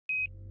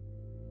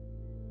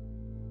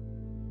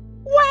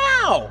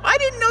Wow, I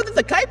didn't know that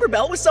the Kuiper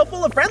Belt was so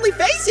full of friendly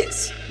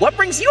faces. What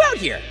brings you out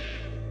here?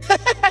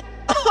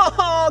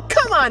 Oh,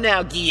 come on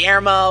now,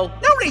 Guillermo.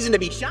 No reason to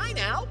be shy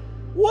now.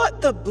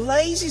 What the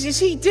blazes is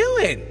he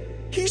doing?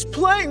 He's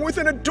playing with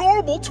an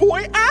adorable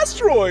toy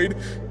asteroid.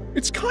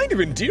 It's kind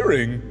of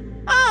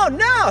endearing. Oh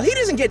no, he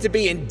doesn't get to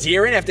be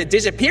endearing after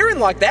disappearing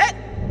like that.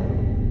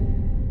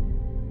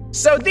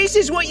 So this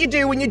is what you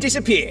do when you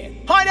disappear.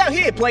 Hide out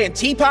here playing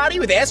Tea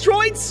Party with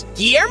asteroids?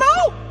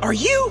 Guillermo? Are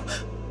you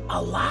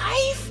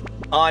alive?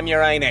 I'm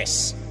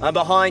Uranus. I'm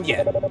behind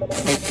you.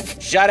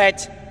 Shut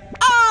it.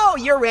 Oh,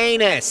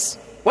 Uranus.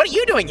 What are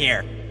you doing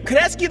here? Could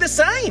ask you the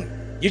same.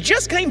 You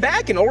just came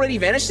back and already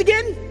vanished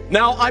again?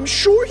 Now, I'm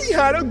sure he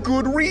had a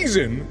good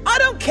reason. I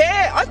don't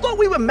care. I thought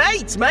we were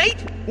mates, mate.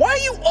 Why are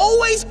you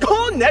always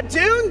gone,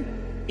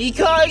 Neptune?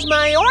 Because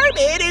my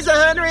orbit is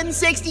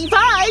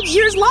 165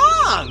 years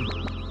long.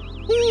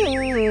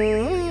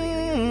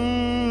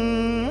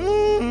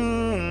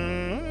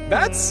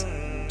 That's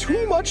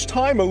too much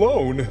time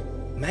alone.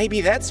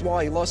 Maybe that's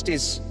why he lost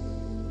his,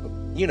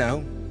 you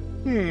know.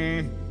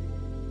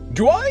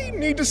 Do I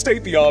need to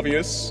state the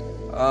obvious?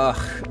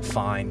 Ugh,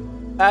 fine.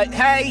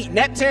 Hey,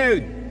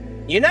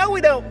 Neptune. You know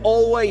we don't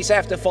always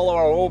have to follow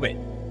our orbit,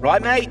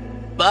 right, mate?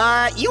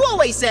 But you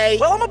always say,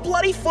 well, I'm a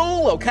bloody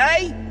fool,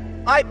 okay?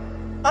 I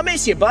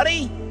miss you,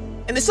 buddy.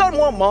 And the sun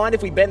won't mind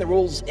if we bend the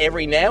rules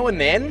every now and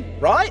then,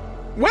 right?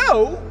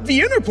 Well,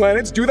 the inner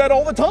planets do that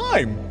all the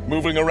time.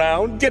 Moving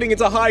around, getting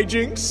into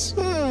hijinks.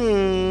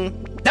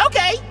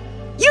 Okay,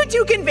 you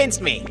two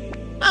convinced me.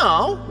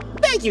 Oh,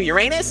 thank you,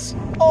 Uranus.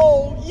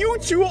 Oh, you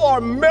two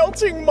are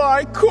melting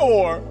my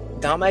core.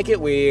 Don't make it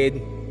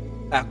weird.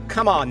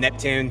 Come on,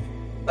 Neptune.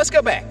 Let's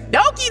go back.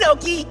 Doki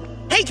doki.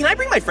 Hey, can I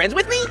bring my friends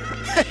with me?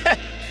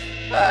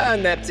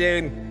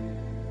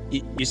 Neptune.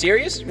 You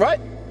serious, right?